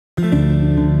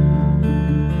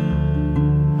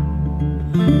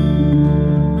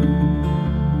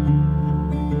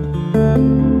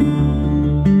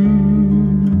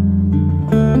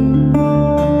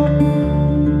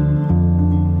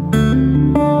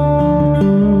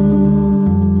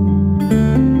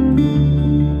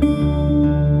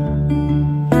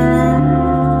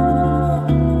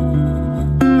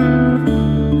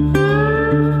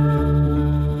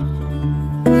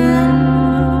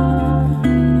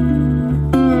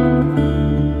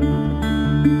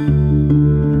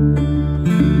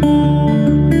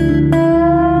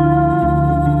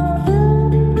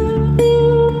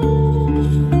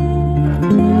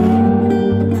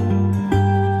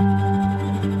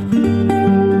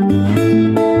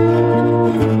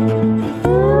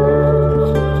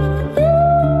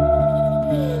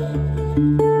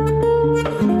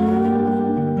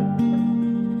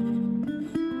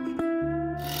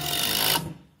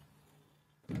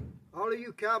All of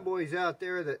you cowboys out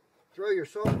there that throw your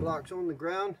salt blocks on the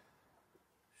ground,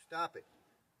 stop it.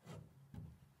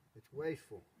 It's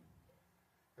wasteful.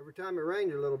 Every time it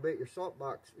rains a little bit, your salt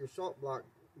block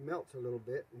melts a little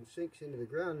bit and sinks into the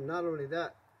ground. And not only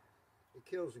that, it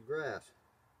kills the grass.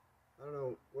 I don't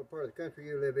know what part of the country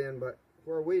you live in, but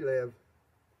where we live,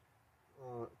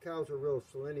 cows are real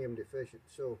selenium deficient.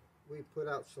 So we put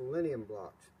out selenium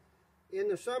blocks. In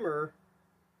the summer,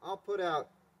 I'll put out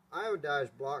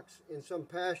iodized blocks in some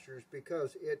pastures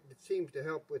because it seems to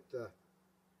help with the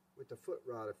foot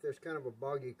rot if there's kind of a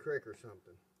boggy creek or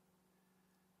something.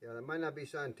 Yeah, that might not be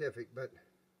scientific, but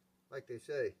like they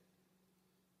say,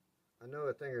 I know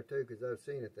a thing or two because I've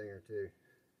seen a thing or two.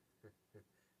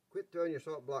 Quit throwing your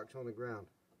salt blocks on the ground.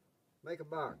 Make a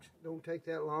box. Don't take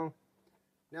that long.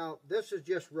 Now, this is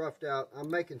just roughed out.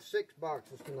 I'm making 6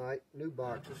 boxes tonight, new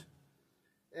boxes.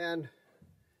 And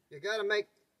you got to make,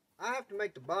 I have to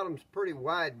make the bottoms pretty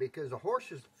wide because the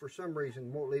horses, for some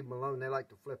reason, won't leave them alone. They like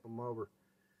to flip them over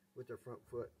with their front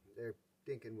foot. They're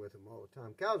dinking with them all the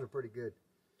time. Cows are pretty good.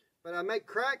 But I make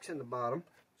cracks in the bottom,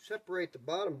 separate the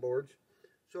bottom boards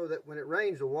so that when it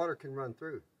rains, the water can run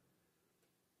through.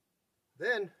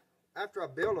 Then, after I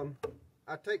build them,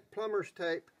 I take plumber's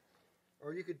tape,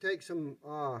 or you could take some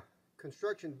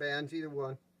construction bands, either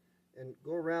one, and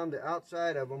go around the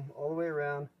outside of them, all the way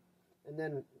around, and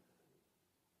then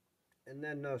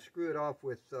screw it off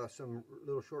with some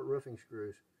little short roofing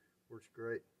screws. Works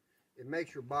great. It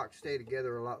makes your box stay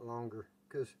together a lot longer,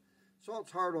 because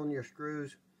salt's hard on your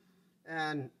screws,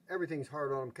 and everything's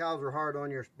hard on them. Cows are hard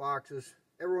on your boxes.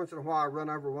 Every once in a while I run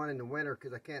over one in the winter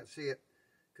because I can't see it,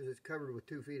 because it's covered with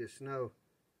 2 feet of snow,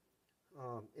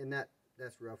 and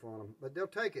that's rough on them. But they'll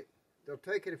take it. They'll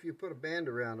take it if you put a band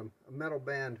around them, a metal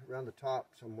band around the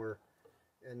top somewhere.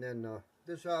 And then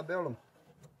this is how I build them.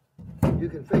 You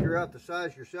can figure out the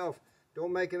size yourself.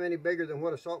 Don't make them any bigger than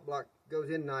what a salt block goes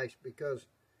in nice, because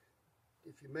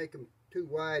if you make them too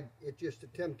wide, it's just a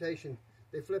temptation.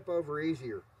 They flip over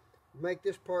easier. Make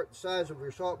this part the size of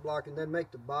your salt block and then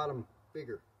make the bottom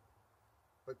bigger.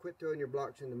 But quit throwing your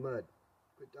blocks in the mud.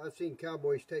 I've seen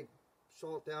cowboys take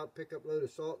salt out, pick up a load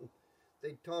of salt, and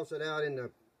they toss it out in the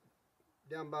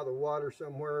down by the water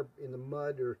somewhere in the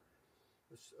mud or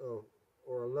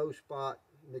a low spot.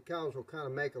 And the cows will kind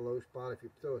of make a low spot if you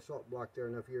throw a salt block there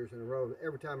enough years in a row.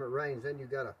 Every time it rains, then you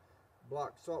got a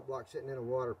salt block sitting in a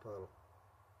water puddle.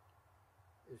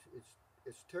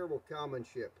 It's terrible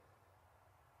cowmanship.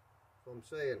 That's what I'm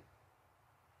saying.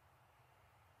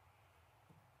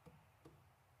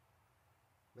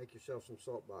 Make yourself some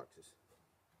salt boxes.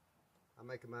 I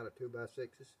make them out of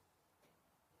 2x6s.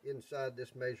 Inside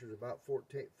this measures about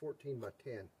 14 by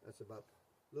 10. That's about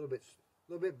a little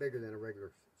bit bigger than a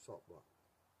regular salt block.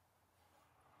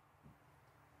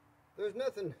 There's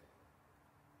nothing,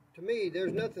 to me,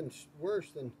 there's nothing worse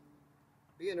than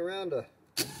being around a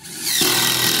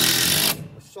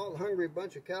salt-hungry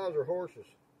bunch of cows or horses.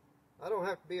 I don't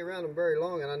have to be around them very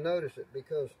long, and I notice it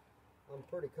because I'm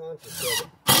pretty conscious of it.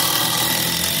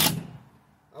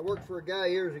 I worked for a guy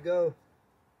years ago.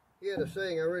 He had a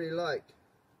saying I really liked.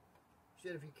 He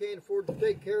said, if you can't afford to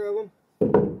take care of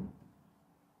them,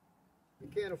 you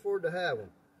can't afford to have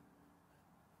them.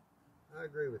 I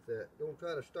agree with that. Don't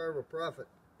try to starve a profit.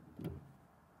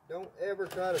 Don't ever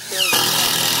try to starve a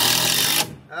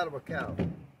profit out of a cow.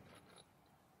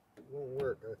 It won't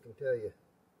work, I can tell you.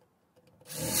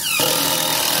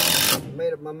 I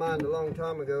made up my mind a long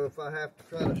time ago, if I have to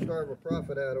try to starve a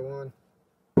profit out of one,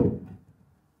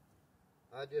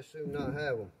 I'd just soon not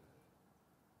have them.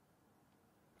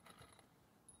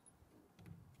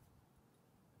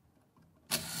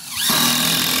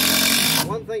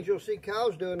 One thing you'll see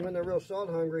cows doing when they're real salt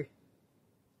hungry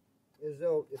is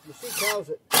if you see cows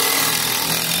that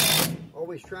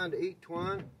always trying to eat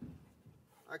twine,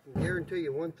 I can guarantee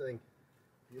you one thing.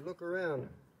 If you look around,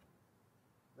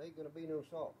 there ain't going to be no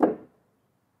salt.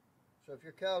 So if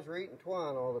your cows are eating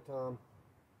twine all the time,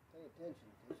 pay attention.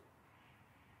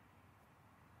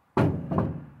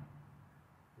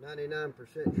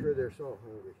 99% sure they're salt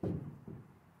hungry.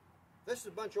 This is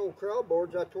a bunch of old corral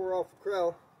boards I tore off the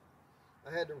corral. I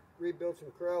had to rebuild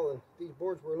some corral, and these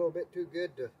boards were a little bit too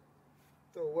good to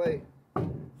throw away.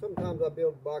 Sometimes I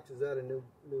build boxes out of new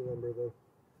lumber though.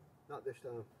 Not this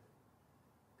time.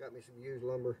 Got me some used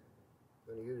lumber.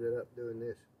 Gonna use it up doing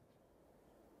this.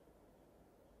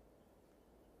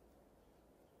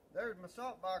 There's my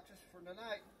salt boxes for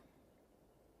tonight.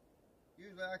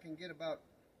 Usually I can get about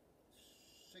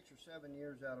 6 or 7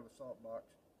 years out of a salt box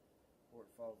before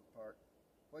it falls apart.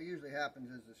 What usually happens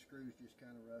is the screws just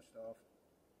kind of rust off.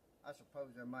 I suppose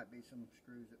there might be some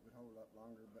screws that would hold up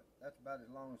longer, but that's about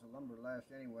as long as the lumber lasts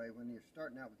anyway when you're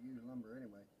starting out with used lumber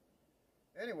anyway.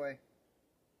 Anyway,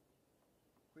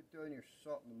 quit throwing your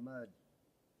salt in the mud.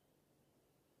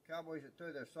 Cowboys that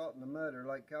throw their salt in the mud are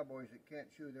like cowboys that can't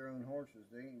shoe their own horses.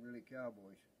 They ain't really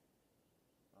cowboys.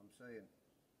 I'm saying.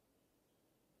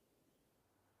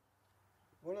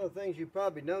 One of the things you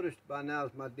probably noticed by now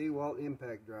is my DeWalt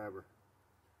impact driver.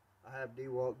 I have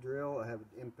DeWalt drill, I have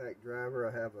an impact driver,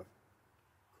 I have a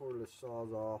cordless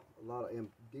sawzall, a lot of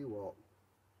DeWalt.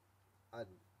 I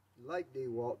like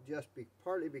DeWalt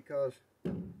partly because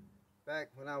back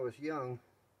when I was young,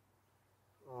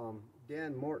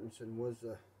 Dan Mortensen was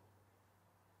a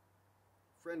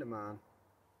friend of mine,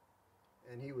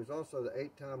 and he was also the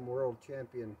 8-time world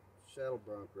champion saddle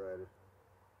bronc rider.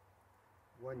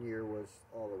 One year was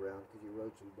all around because he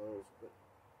rode some bulls, but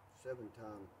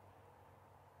 7-time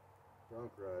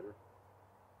bronc rider.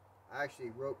 I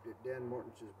actually roped at Dan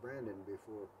Mortensen's Brandon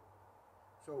before.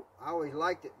 So I always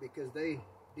liked it because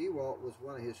DeWalt was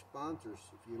one of his sponsors.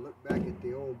 If you look back at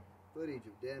the old footage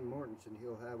of Dan Mortensen,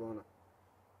 he'll have on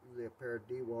usually a pair of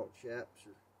DeWalt chaps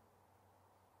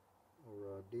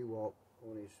or DeWalt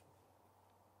on his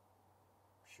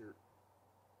shirt.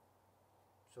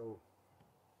 So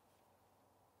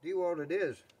DeWalt it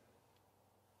is.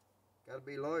 Got to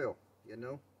be loyal, you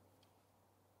know.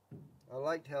 I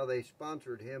liked how they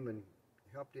sponsored him and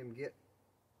helped him get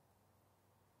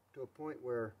to a point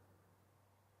where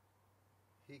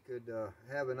he could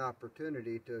have an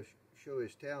opportunity to show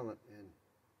his talent, and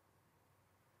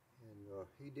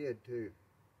he did too.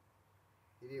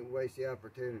 He didn't waste the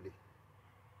opportunity.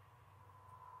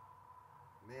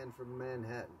 Man from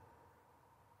Manhattan.